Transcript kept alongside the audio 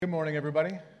Good morning,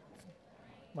 everybody.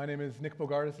 My name is Nick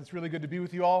Bogardus. It's really good to be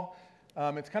with you all.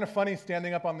 It's kind of funny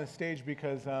standing up on this stage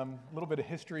because a little bit of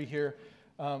history here.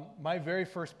 My very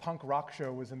first punk rock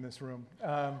show was in this room.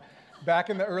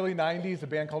 Back in the early 90s, a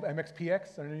band called MXPX. I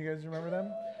don't know if you guys remember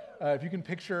them. If you can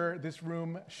picture this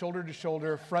room shoulder to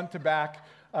shoulder, front to back,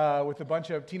 with a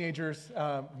bunch of teenagers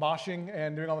moshing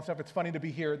and doing all this stuff, it's funny to be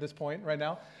here at this point right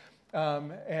now.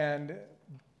 And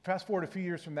fast forward a few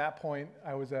years from that point,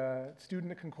 I was a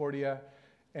student at Concordia,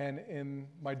 and in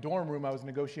my dorm room, I was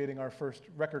negotiating our first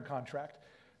record contract.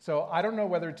 So I don't know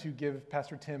whether to give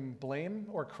Pastor Tim blame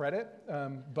or credit,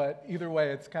 but either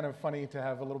way, it's kind of funny to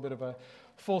have a little bit of a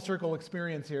full circle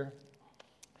experience here.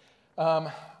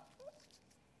 Let's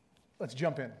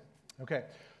jump in. Okay,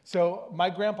 so my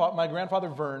grandfather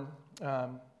Vern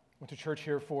went to church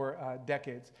here for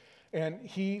decades, and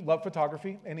he loved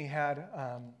photography, and he had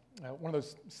one of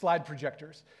those slide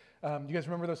projectors. You guys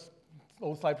remember those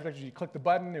old slide projectors? You click the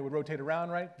button, it would rotate around,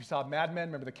 right? If you saw Mad Men,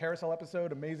 remember the carousel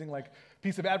episode? Amazing,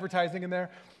 piece of advertising in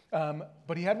there.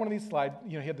 But he had one of these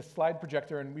he had the slide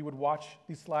projector, and we would watch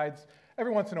these slides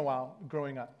every once in a while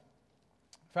growing up.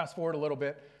 Fast forward a little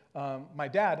bit, my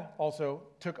dad also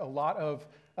took a lot of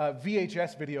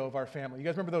VHS video of our family. You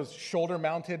guys remember those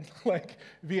shoulder-mounted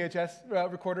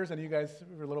VHS recorders? And you guys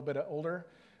were a little bit older.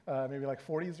 Maybe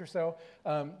 40s or so.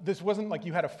 This wasn't like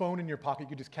you had a phone in your pocket, you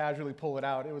could just casually pull it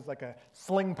out. It was like a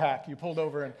sling pack you pulled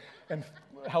over and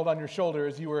held on your shoulder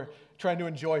as you were trying to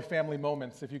enjoy family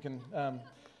moments, if you can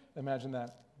imagine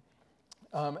that.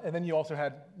 And then you also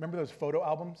had, remember those photo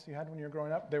albums you had when you were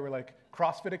growing up? They were like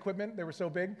CrossFit equipment, they were so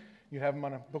big. You'd have them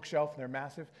on a bookshelf, and they're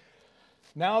massive.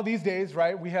 Now, these days,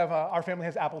 right, we have, our family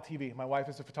has Apple TV. My wife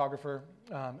is a photographer,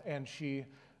 and she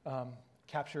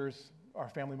captures our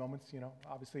family moments,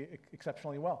 obviously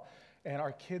exceptionally well. And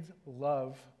our kids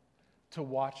love to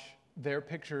watch their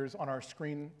pictures on our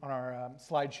screen, on our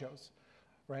slideshows,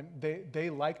 right? They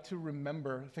like to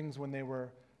remember things when they were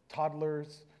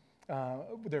toddlers,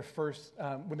 their first,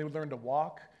 when they would learn to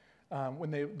walk,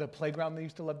 the playground they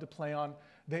used to love to play on.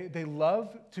 They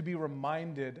love to be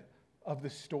reminded of the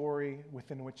story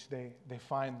within which they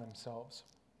find themselves.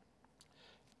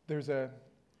 There's a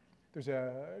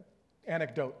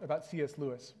anecdote about C.S.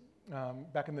 Lewis.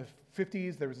 Back in the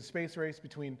 50s, there was a space race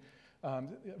between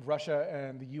Russia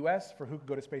and the U.S. for who could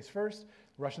go to space first.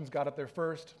 The Russians got up there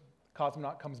first. The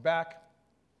cosmonaut comes back,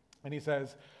 and he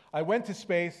says, "I went to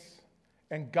space,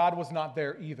 and God was not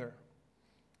there either."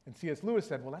 And C.S. Lewis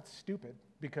said, well, that's stupid,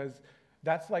 because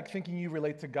that's like thinking you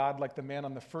relate to God like the man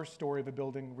on the first story of a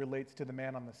building relates to the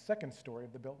man on the second story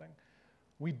of the building.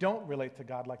 We don't relate to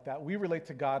God like that. We relate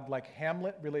to God like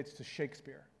Hamlet relates to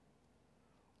Shakespeare.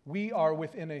 We are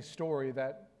within a story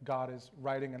that God is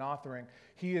writing and authoring.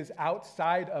 He is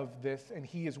outside of this, and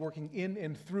he is working in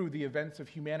and through the events of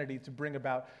humanity to bring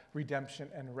about redemption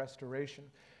and restoration.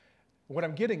 What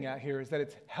I'm getting at here is that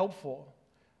it's helpful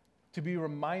to be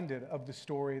reminded of the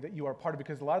story that you are part of,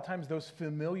 because a lot of times those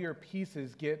familiar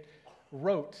pieces get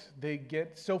rote. They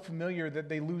get so familiar that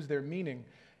they lose their meaning.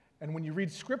 And when you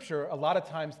read Scripture, a lot of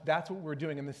times that's what we're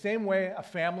doing. In the same way a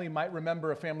family might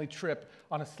remember a family trip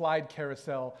on a slide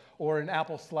carousel or an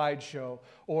Apple slideshow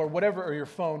or whatever, or your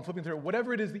phone, flipping through,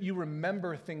 whatever it is that you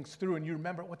remember things through, and you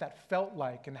remember what that felt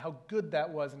like and how good that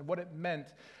was and what it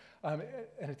meant. And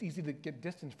it's easy to get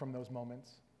distant from those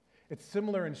moments. It's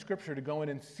similar in Scripture to go in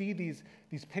and see these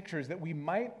pictures that we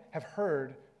might have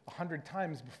heard 100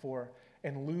 times before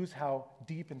and lose how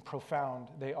deep and profound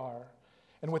they are.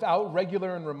 And without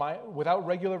regular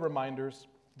reminders,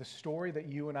 the story that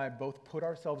you and I both put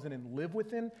ourselves in and live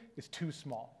within is too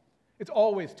small. It's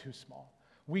always too small.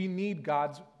 We need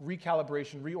God's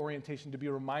recalibration, reorientation to be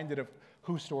reminded of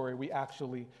whose story we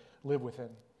actually live within.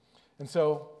 And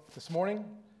so this morning,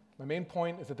 my main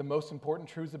point is that the most important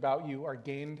truths about you are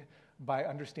gained by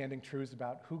understanding truths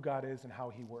about who God is and how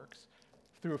he works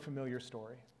through a familiar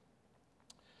story.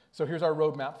 So here's our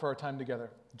roadmap for our time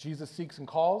together. Jesus seeks and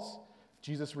calls.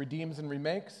 Jesus redeems and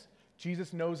remakes.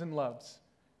 Jesus knows and loves.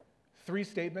 3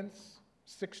 statements,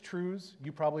 6 truths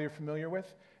you probably are familiar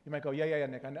with. You might go, yeah,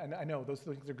 Nick, I know, those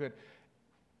things are good.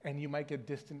 And you might get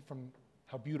distant from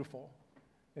how beautiful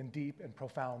and deep and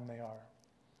profound they are.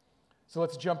 So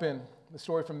let's jump in. The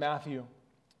story from Matthew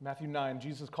 9,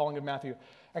 Jesus' calling of Matthew.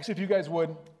 Actually, if you guys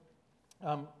would,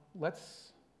 I'll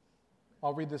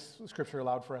read this scripture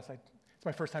aloud for us. It's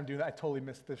my first time doing that. I totally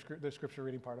missed the scripture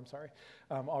reading part. I'm sorry.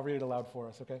 I'll read it aloud for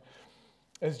us, okay?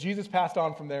 As Jesus passed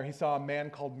on from there, he saw a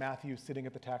man called Matthew sitting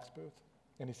at the tax booth.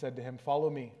 And he said to him, "Follow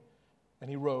me." And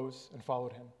he rose and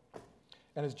followed him.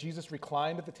 And as Jesus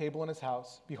reclined at the table in his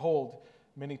house, behold,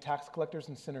 many tax collectors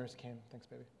and sinners came. Thanks,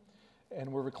 baby.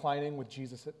 and were reclining with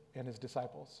Jesus and his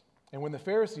disciples. And when the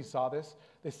Pharisees saw this,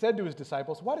 they said to his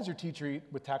disciples, "Why does your teacher eat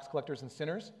with tax collectors and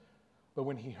sinners?" But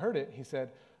when he heard it, he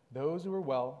said, "Those who are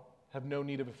well have no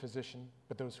need of a physician,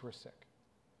 but those who are sick.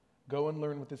 Go and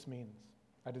learn what this means.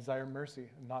 I desire mercy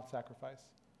and not sacrifice,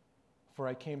 for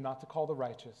I came not to call the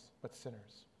righteous, but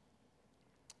sinners."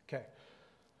 Okay.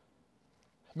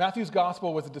 Matthew's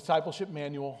gospel was a discipleship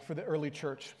manual for the early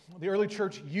church. The early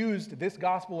church used this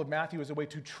gospel of Matthew as a way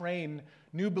to train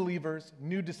new believers,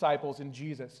 new disciples in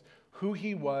Jesus, who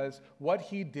he was, what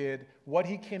he did, what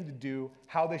he came to do,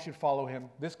 how they should follow him.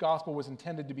 This gospel was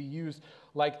intended to be used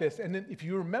like this. And then if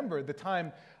you remember the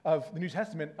time of the New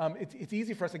Testament, it's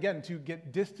easy for us, again, to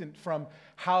get distant from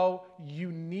how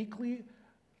uniquely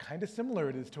kind of similar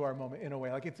it is to our moment in a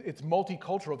way. Like it's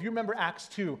multicultural. If you remember Acts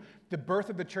 2, the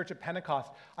birth of the church at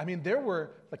Pentecost, I mean, there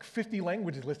were like 50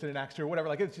 languages listed in Acts 2 or whatever.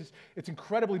 Like it's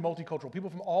incredibly multicultural.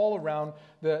 People from all around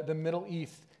the Middle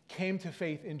East came to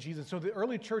faith in Jesus. So the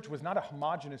early church was not a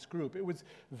homogenous group. It was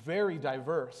very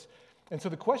diverse. And so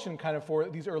the question kind of for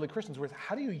these early Christians was,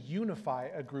 how do you unify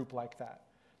a group like that?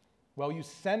 Well, you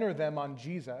center them on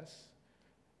Jesus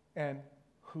and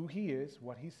who he is,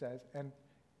 what he says, and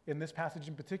in this passage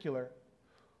in particular,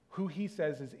 who he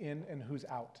says is in and who's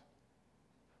out.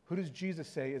 Who does Jesus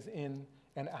say is in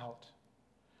and out?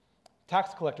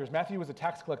 Tax collectors. Matthew was a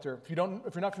tax collector. If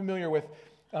you're not familiar with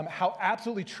how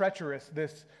absolutely treacherous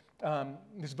this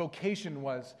vocation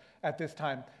was at this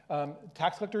time,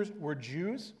 tax collectors were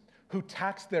Jews who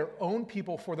taxed their own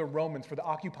people for the Romans, for the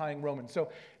occupying Romans.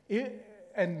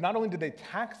 And not only did they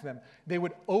tax them, they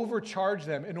would overcharge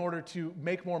them in order to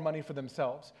make more money for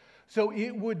themselves. So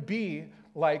it would be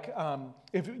like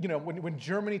when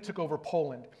Germany took over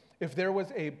Poland, if there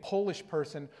was a Polish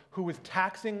person who was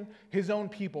taxing his own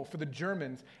people for the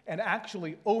Germans and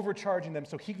actually overcharging them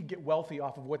so he could get wealthy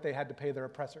off of what they had to pay their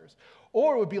oppressors.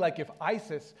 Or it would be like if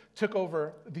ISIS took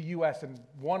over the U.S. and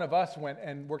one of us went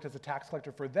and worked as a tax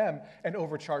collector for them and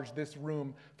overcharged this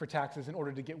room for taxes in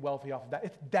order to get wealthy off of that.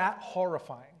 It's that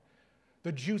horrifying.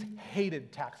 The Jews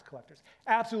hated tax collectors,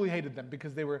 absolutely hated them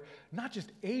because they were not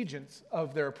just agents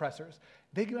of their oppressors,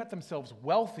 they got themselves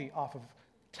wealthy off of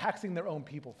taxing their own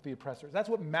people for the oppressors. That's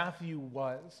what Matthew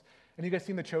was. And you guys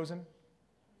seen The Chosen?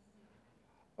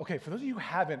 Okay, for those of you who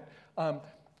haven't,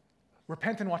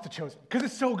 repent and watch The Chosen because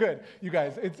it's so good, you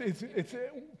guys.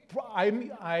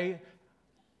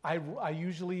 I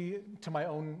usually, to my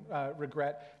own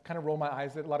regret, kind of roll my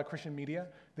eyes at a lot of Christian media.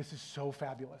 This is so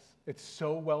fabulous. It's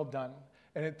so well done.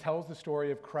 And it tells the story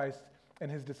of Christ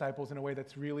and his disciples in a way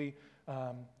that's really,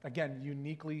 again,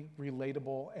 uniquely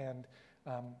relatable and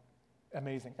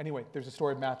amazing. Anyway, there's a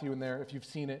story of Matthew in there. If you've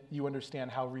seen it, you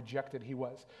understand how rejected he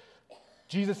was.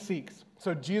 Jesus seeks.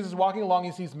 So Jesus is walking along.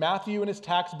 He sees Matthew in his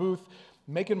tax booth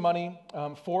making money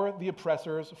for the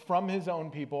oppressors from his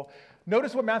own people.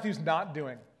 Notice what Matthew's not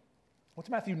doing. What's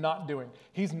Matthew not doing?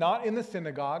 He's not in the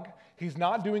synagogue. He's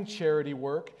not doing charity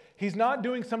work. He's not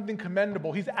doing something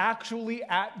commendable. He's actually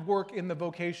at work in the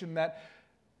vocation that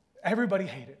everybody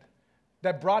hated,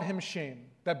 that brought him shame,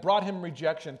 that brought him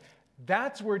rejection.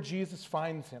 That's where Jesus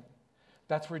finds him.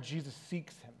 That's where Jesus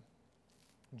seeks him.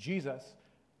 Jesus,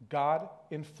 God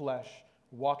in flesh,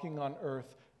 walking on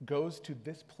earth, goes to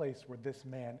this place where this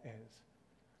man is.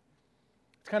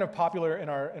 It's kind of popular in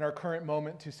our current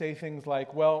moment to say things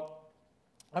like, well,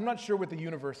 I'm not sure what the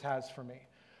universe has for me.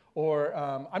 Or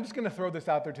I'm just going to throw this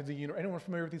out there to the universe. Anyone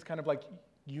familiar with these kind of like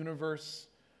universe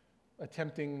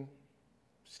attempting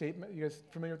statement? You guys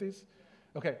familiar with these?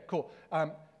 Okay, cool.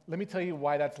 Let me tell you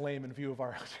why that's lame in view of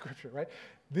our scripture, right?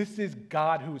 This is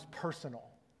God who is personal,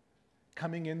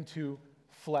 coming into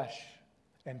flesh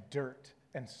and dirt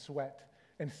and sweat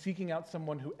and seeking out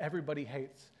someone who everybody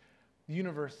hates. The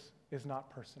universe is not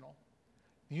personal.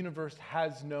 The universe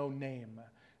has no name.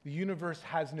 The universe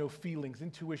has no feelings,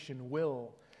 intuition,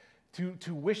 will.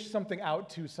 To wish something out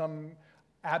to some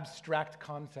abstract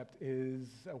concept is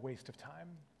a waste of time.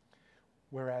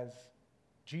 Whereas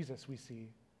Jesus, we see,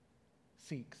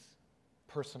 seeks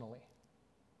personally.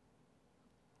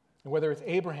 And whether it's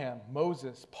Abraham,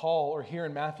 Moses, Paul, or here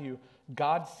in Matthew,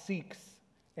 God seeks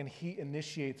and he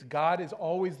initiates. God is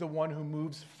always the one who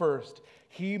moves first.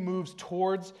 He moves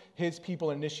towards his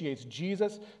people and initiates.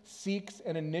 Jesus seeks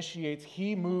and initiates.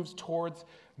 He moves towards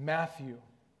Matthew.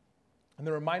 And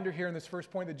the reminder here in this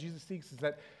first point that Jesus seeks is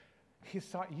that he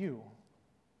sought you.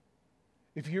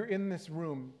 If you're in this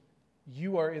room,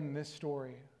 you are in this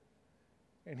story,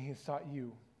 and he has sought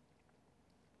you.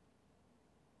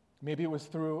 Maybe it was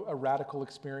through a radical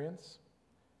experience.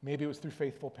 Maybe it was through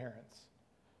faithful parents.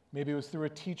 Maybe it was through a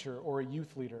teacher or a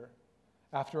youth leader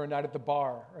after a night at the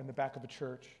bar or in the back of a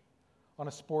church, on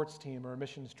a sports team or a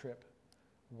missions trip.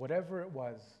 Whatever it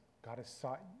was, God has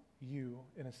sought you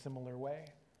in a similar way.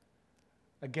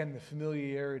 Again, the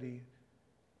familiarity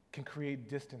can create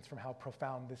distance from how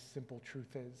profound this simple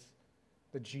truth is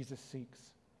that Jesus seeks.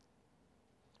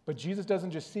 But Jesus doesn't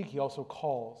just seek, he also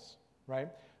calls, right?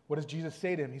 What does Jesus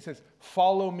say to him? He says,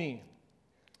 "Follow me."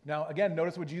 Now, again,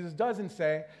 notice what Jesus doesn't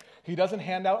say. He doesn't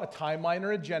hand out a timeline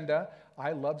or agenda.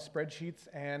 I love spreadsheets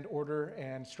and order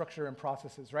and structure and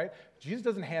processes, right? Jesus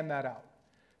doesn't hand that out.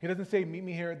 He doesn't say, "Meet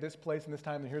me here at this place and this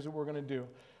time, and here's what we're going to do."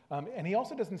 And he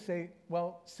also doesn't say,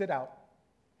 "Well, sit out."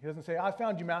 He doesn't say, "I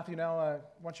found you, Matthew, now why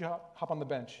don't you hop on the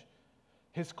bench?"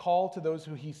 His call to those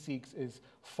who he seeks is,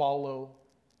 "Follow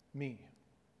me."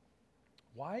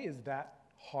 Why is that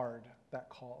hard, that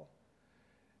call?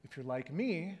 If you're like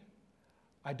me,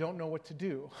 I don't know what to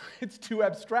do. It's too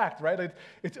abstract, right?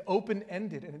 It's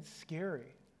open-ended and it's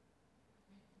scary.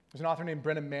 There's an author named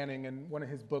Brennan Manning, and one of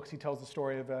his books, he tells the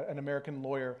story of an American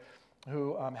lawyer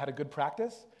who had a good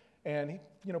practice, and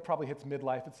he probably hits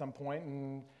midlife at some point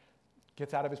and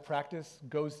gets out of his practice,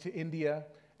 goes to India,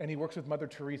 and he works with Mother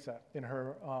Teresa in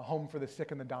her home for the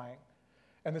sick and the dying.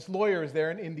 And this lawyer is there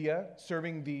in India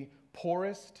serving the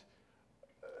poorest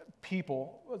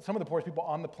people, some of the poorest people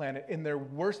on the planet in their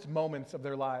worst moments of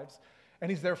their lives. And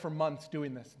he's there for months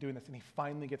doing this, and he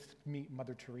finally gets to meet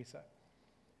Mother Teresa.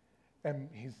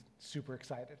 And he's super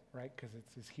excited, right? Because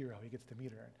it's his hero. He gets to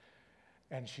meet her.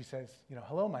 And she says,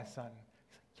 "Hello, my son."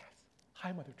 He's like, "Yes.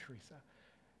 Hi, Mother Teresa."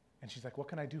 And she's like, "What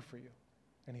can I do for you?"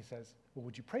 And he says, "Well,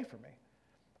 would you pray for me?"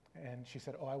 And she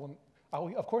said,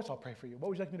 Of course I'll pray for you. What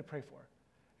would you like me to pray for?"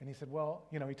 And he said, "Well,"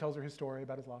 he tells her his story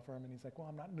about his law firm, and he's like, "Well,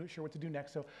 I'm not sure what to do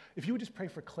next, so if you would just pray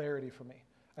for clarity for me,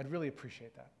 I'd really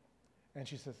appreciate that." And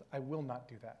she says, "I will not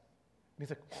do that." And he's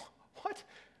like, "What?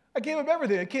 I gave up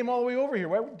everything. I came all the way over here.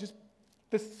 Why would just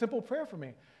this simple prayer for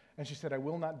me?" And she said, "I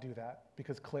will not do that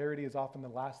because clarity is often the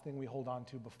last thing we hold on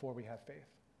to before we have faith."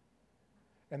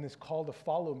 And this call to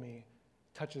follow me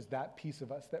touches that piece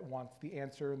of us that wants the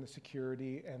answer and the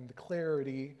security and the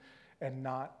clarity and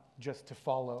not just to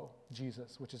follow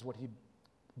Jesus, which is what he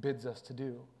bids us to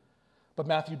do. But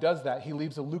Matthew does that. He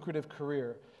leaves a lucrative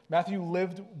career. Matthew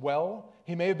lived well.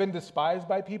 He may have been despised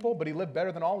by people, but he lived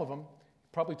better than all of them.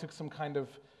 Probably took some kind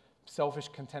of selfish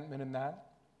contentment in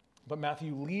that. But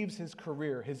Matthew leaves his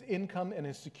career, his income, and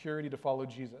his security to follow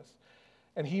Jesus.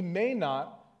 And he may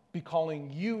not be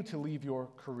calling you to leave your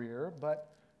career,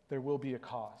 but there will be a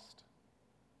cost.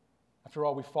 After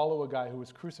all, we follow a guy who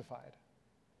was crucified.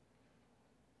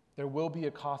 There will be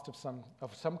a cost of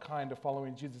some kind of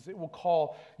following Jesus. It will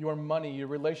call your money, your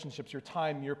relationships, your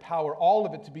time, your power, all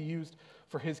of it to be used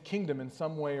for his kingdom in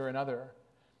some way or another.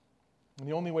 And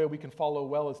the only way we can follow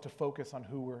well is to focus on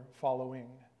who we're following.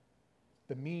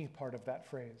 The me part of that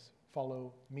phrase,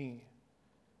 follow me.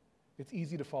 It's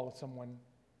easy to follow someone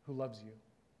who loves you,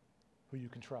 who you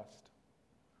can trust,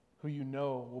 who you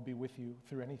know will be with you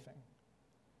through anything.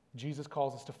 Jesus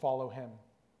calls us to follow him.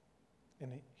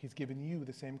 And he's given you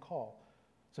the same call.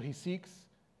 So he seeks,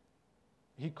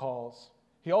 he calls.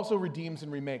 He also redeems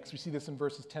and remakes. We see this in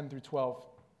verses 10 through 12.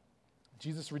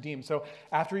 Jesus redeems. So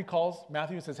after he calls,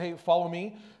 Matthew says, "Hey, follow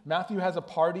me." Matthew has a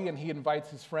party and he invites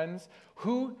his friends,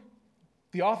 who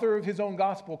the author of his own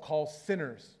gospel calls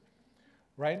sinners,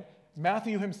 right?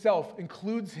 Matthew himself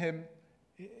includes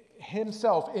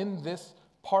himself in this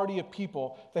party of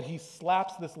people that he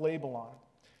slaps this label on.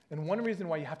 And one reason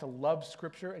why you have to love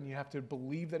Scripture and you have to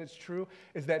believe that it's true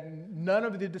is that none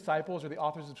of the disciples or the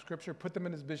authors of Scripture put them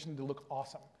in this vision to look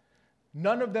awesome.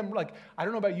 None of them, I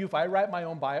don't know about you, if I write my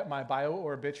own bio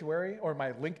or obituary or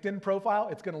my LinkedIn profile,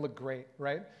 it's going to look great,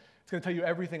 right? It's going to tell you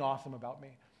everything awesome about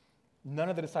me. None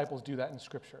of the disciples do that in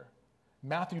Scripture.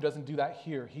 Matthew doesn't do that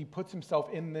here. He puts himself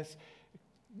in this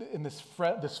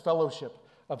fellowship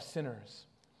of sinners.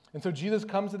 And so Jesus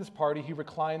comes to this party, he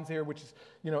reclines here, which is,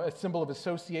 a symbol of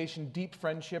association, deep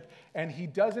friendship, and he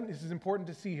doesn't, this is important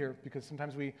to see here because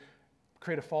sometimes we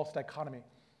create a false dichotomy.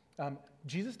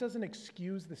 Jesus doesn't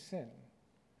excuse the sin.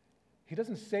 He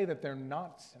doesn't say that they're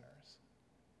not sinners,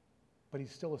 but he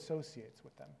still associates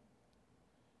with them.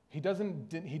 He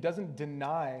doesn't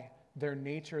deny their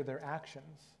nature, their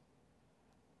actions,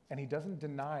 and he doesn't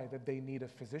deny that they need a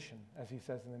physician, as he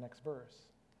says in the next verse.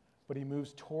 But he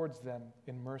moves towards them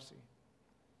in mercy.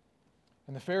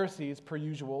 And the Pharisees, per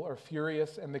usual, are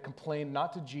furious and they complain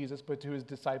not to Jesus but to his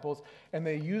disciples, and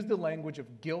they use the language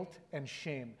of guilt and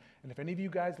shame. And if any of you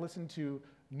guys listen to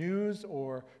news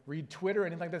or read Twitter or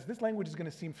anything like this language is going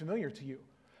to seem familiar to you.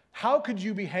 How could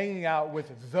you be hanging out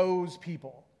with those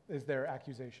people, is their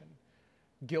accusation.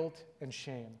 Guilt and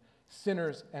shame.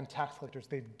 Sinners and tax collectors.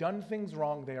 They've done things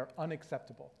wrong. They are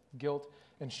unacceptable. Guilt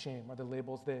and shame are the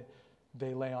labels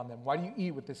they lay on them. Why do you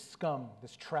eat with this scum,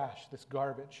 this trash, this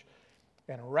garbage?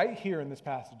 And right here in this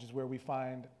passage is where we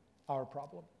find our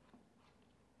problem.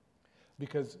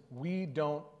 Because we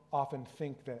don't often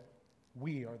think that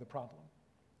we are the problem.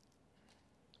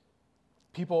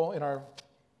 People in our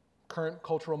current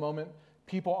cultural moment,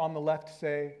 people on the left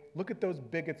say, look at those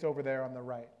bigots over there on the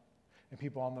right. And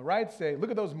people on the right say, look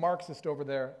at those Marxists over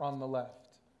there on the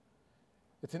left.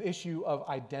 It's an issue of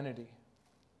identity.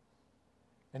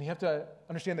 And you have to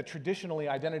understand that traditionally,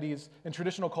 identities, in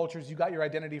traditional cultures, you got your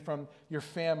identity from your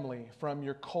family, from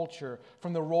your culture,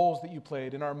 from the roles that you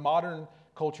played. In our modern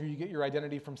culture, you get your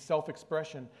identity from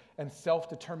self-expression and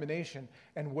self-determination.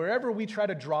 And wherever we try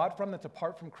to draw it from that's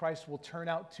apart from Christ will turn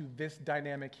out to this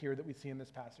dynamic here that we see in this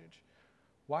passage.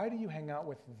 Why do you hang out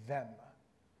with them?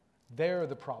 They're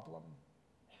the problem.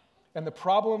 And the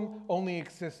problem only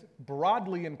exists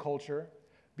broadly in culture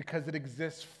because it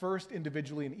exists first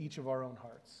individually in each of our own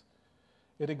hearts.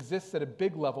 It exists at a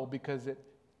big level because it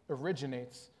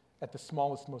originates at the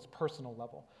smallest, most personal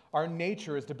level. Our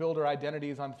nature is to build our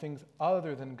identities on things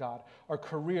other than God. Our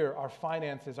career, our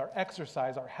finances, our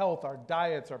exercise, our health, our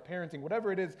diets, our parenting,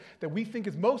 whatever it is that we think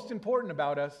is most important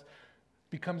about us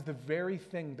becomes the very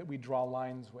thing that we draw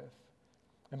lines with.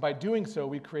 And by doing so,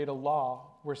 we create a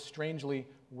law where strangely,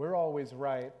 we're always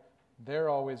right, they're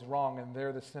always wrong, and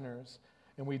they're the sinners.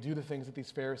 And we do the things that these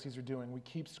Pharisees are doing. We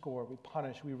keep score, we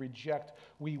punish, we reject,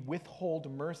 we withhold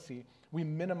mercy. We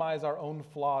minimize our own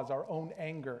flaws, our own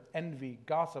anger, envy,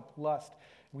 gossip, lust.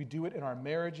 We do it in our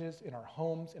marriages, in our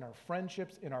homes, in our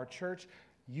friendships, in our church.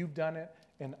 You've done it,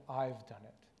 and I've done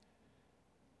it.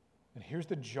 And here's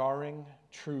the jarring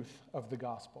truth of the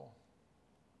gospel.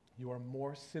 You are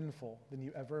more sinful than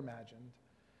you ever imagined,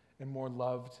 and more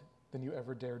loved than you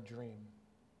ever dared dream.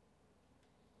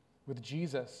 With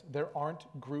Jesus, there aren't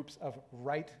groups of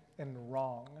right and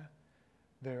wrong.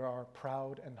 There are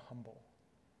proud and humble.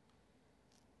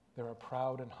 There are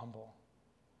proud and humble.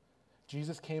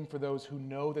 Jesus came for those who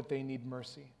know that they need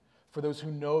mercy, for those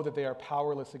who know that they are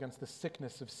powerless against the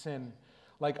sickness of sin,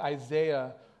 like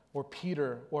Isaiah or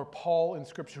Peter or Paul in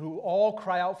Scripture, who all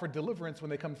cry out for deliverance when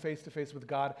they come face to face with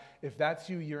God. If that's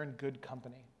you, you're in good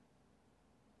company.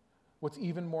 What's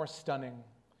even more stunning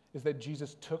is that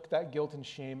Jesus took that guilt and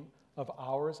shame of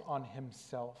ours on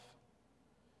himself.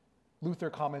 Luther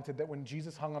commented that when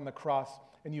Jesus hung on the cross,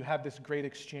 and you have this great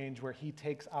exchange where he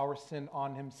takes our sin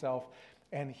on himself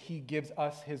and he gives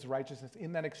us his righteousness.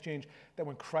 In that exchange, that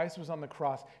when Christ was on the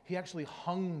cross, he actually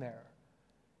hung there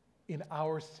in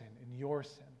our sin, in your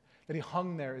sin. That he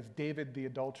hung there as David the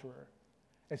adulterer,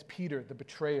 as Peter the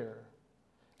betrayer,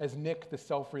 as Nick the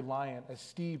self-reliant, as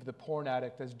Steve the porn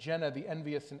addict, as Jenna the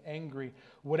envious and angry.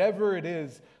 Whatever it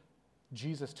is,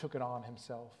 Jesus took it on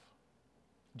himself.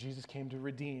 Jesus came to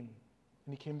redeem,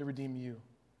 and he came to redeem you.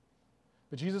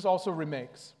 But Jesus also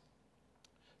remakes.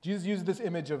 Jesus uses this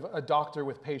image of a doctor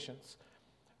with patients.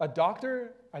 A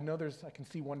doctor, I can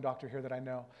see one doctor here that I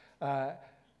know.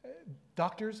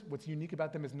 Doctors, what's unique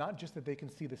about them is not just that they can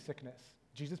see the sickness.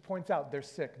 Jesus points out they're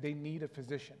sick. They need a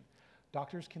physician.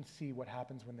 Doctors can see what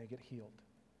happens when they get healed.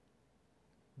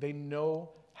 They know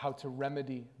how to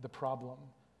remedy the problem.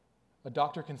 A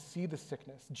doctor can see the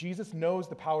sickness. Jesus knows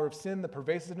the power of sin, the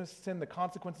pervasiveness of sin, the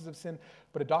consequences of sin,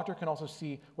 but a doctor can also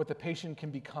see what the patient can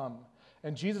become.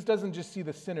 And Jesus doesn't just see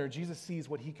the sinner, Jesus sees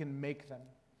what he can make them.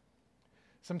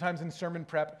 Sometimes in sermon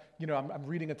prep, I'm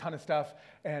reading a ton of stuff,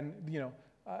 and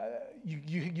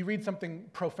you read something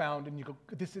profound and you go,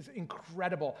 this is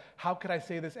incredible. How could I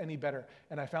say this any better?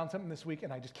 And I found something this week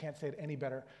and I just can't say it any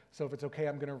better. So if it's okay,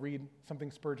 I'm going to read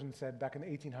something Spurgeon said back in the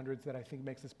 1800s that I think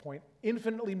makes this point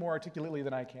infinitely more articulately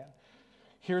than I can.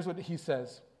 Here's what he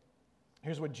says.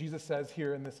 Here's what Jesus says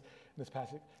here in this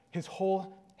passage. His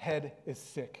whole head is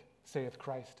sick, saith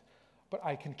Christ, but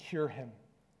I can cure him.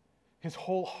 His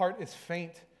whole heart is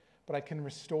faint, but I can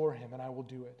restore him, and I will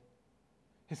do it.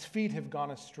 His feet have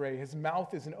gone astray. His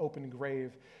mouth is an open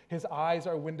grave. His eyes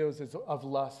are windows of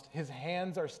lust. His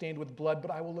hands are stained with blood,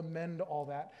 but I will amend all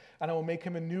that, and I will make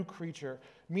him a new creature,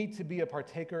 meet to be a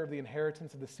partaker of the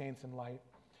inheritance of the saints in light.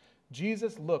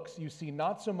 Jesus looks, you see,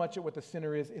 not so much at what the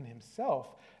sinner is in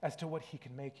himself as to what he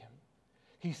can make him.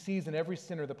 He sees in every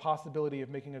sinner the possibility of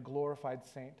making a glorified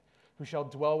saint who shall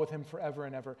dwell with him forever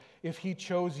and ever. If he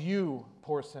chose you,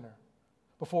 poor sinner,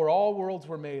 before all worlds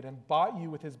were made and bought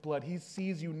you with his blood, he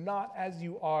sees you not as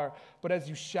you are, but as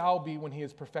you shall be when he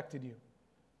has perfected you.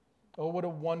 Oh, what a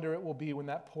wonder it will be when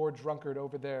that poor drunkard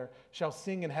over there shall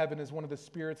sing in heaven as one of the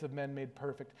spirits of men made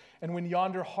perfect. And when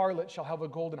yonder harlot shall have a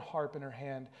golden harp in her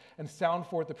hand and sound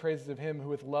forth the praises of him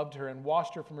who hath loved her and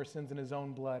washed her from her sins in his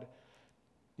own blood.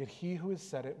 Yet he who has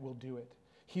said it will do it.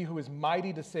 He who is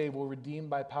mighty to save will redeem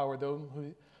by power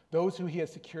those who he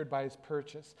has secured by his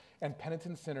purchase. And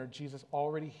penitent sinner, Jesus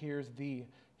already hears thee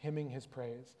hymning his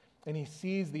praise. And he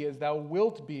sees thee as thou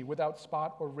wilt be, without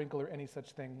spot or wrinkle or any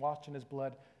such thing, washed in his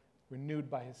blood, renewed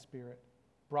by his Spirit,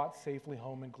 brought safely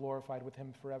home and glorified with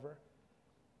him forever.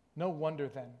 No wonder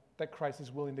then that Christ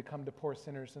is willing to come to poor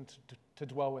sinners and to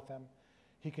dwell with them.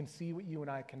 He can see what you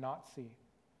and I cannot see,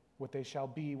 what they shall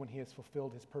be when he has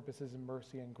fulfilled his purposes in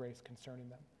mercy and grace concerning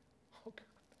them. Oh, God.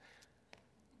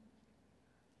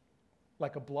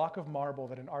 Like a block of marble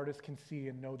that an artist can see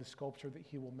and know the sculpture that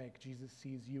he will make, Jesus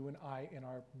sees you and I in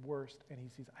our worst, and he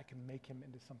sees, I can make him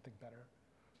into something better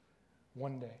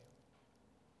one day.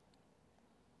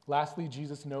 Lastly,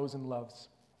 Jesus knows and loves.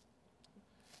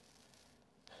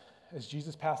 As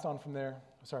Jesus passed on from there,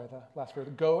 the last verse,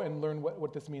 go and learn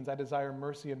what this means. I desire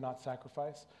mercy and not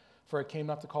sacrifice, for I came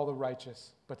not to call the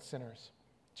righteous, but sinners.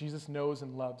 Jesus knows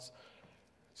and loves.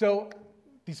 So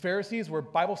these Pharisees were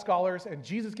Bible scholars, and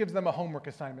Jesus gives them a homework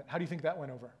assignment. How do you think that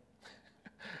went over?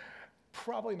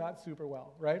 Probably not super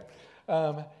well, right?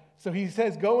 So he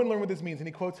says, go and learn what this means, and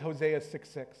he quotes Hosea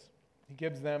 6:6. He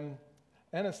gives them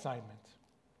an assignment.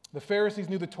 The Pharisees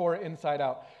knew the Torah inside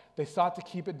out. They sought to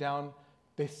keep it down.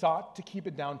 They sought to keep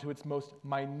it down to its most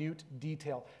minute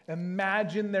detail.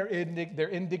 Imagine their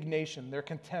indignation, their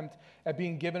contempt at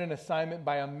being given an assignment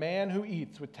by a man who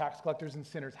eats with tax collectors and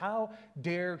sinners. How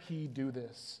dare he do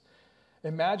this?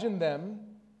 Imagine them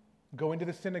going to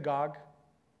the synagogue,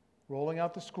 rolling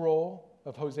out the scroll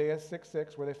of Hosea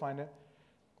 6:6, where they find it.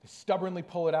 They stubbornly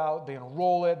pull it out. They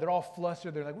unroll it. They're all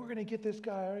flustered. They're like, we're going to get this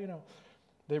guy,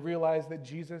 They realize that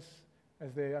Jesus,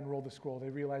 as they unroll the scroll, they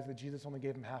realize that Jesus only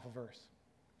gave them half a verse.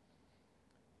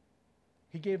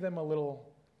 He gave them a little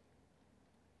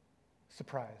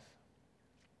surprise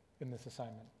in this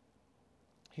assignment.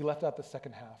 He left out the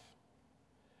second half.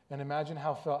 And imagine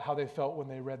how they felt when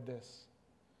they read this.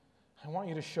 I want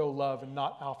you to show love and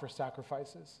not offer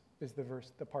sacrifices, is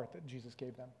the part that Jesus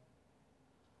gave them.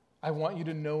 I want you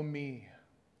to know me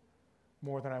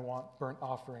more than I want burnt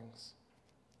offerings.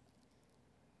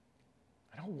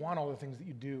 I don't want all the things that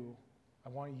you do. I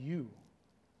want you.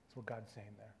 That's what God's saying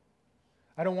there.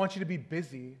 I don't want you to be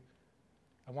busy.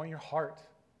 I want your heart.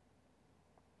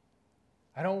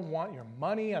 I don't want your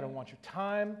money. I don't want your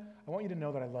time. I want you to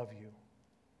know that I love you.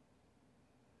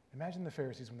 Imagine the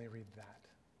Pharisees when they read that.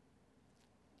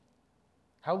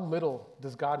 How little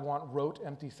does God want rote,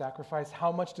 empty sacrifice?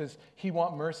 How much does he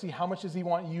want mercy? How much does he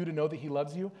want you to know that he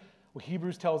loves you? Well,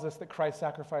 Hebrews tells us that Christ's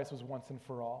sacrifice was once and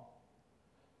for all.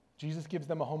 Jesus gives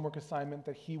them a homework assignment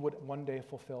that he would one day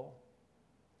fulfill.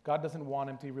 God doesn't want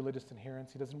empty religious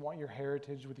adherence. He doesn't want your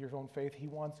heritage with your own faith. He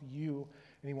wants you,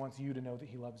 and he wants you to know that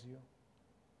he loves you.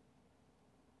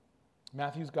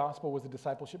 Matthew's gospel was a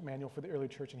discipleship manual for the early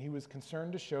church, and he was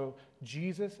concerned to show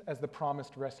Jesus as the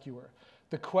promised rescuer.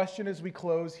 The question as we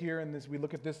close here and as we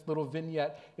look at this little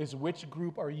vignette is, which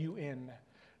group are you in?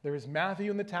 There is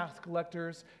Matthew and the tax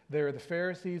collectors, there are the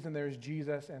Pharisees, and there's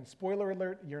Jesus, and spoiler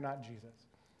alert, you're not Jesus.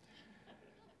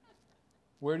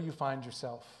 Where do you find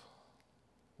yourself?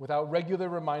 Without regular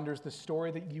reminders, the story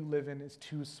that you live in is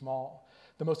too small.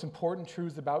 The most important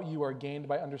truths about you are gained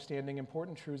by understanding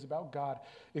important truths about God.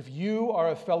 If you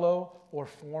are a fellow or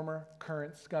former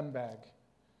current scumbag,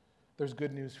 there's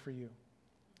good news for you.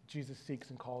 Jesus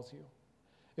seeks and calls you.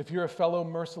 If you're a fellow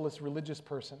merciless religious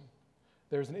person,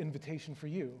 there's an invitation for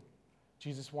you.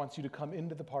 Jesus wants you to come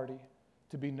into the party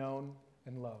to be known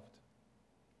and loved.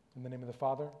 In the name of the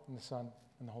Father, and the Son,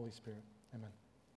 and the Holy Spirit. Amen.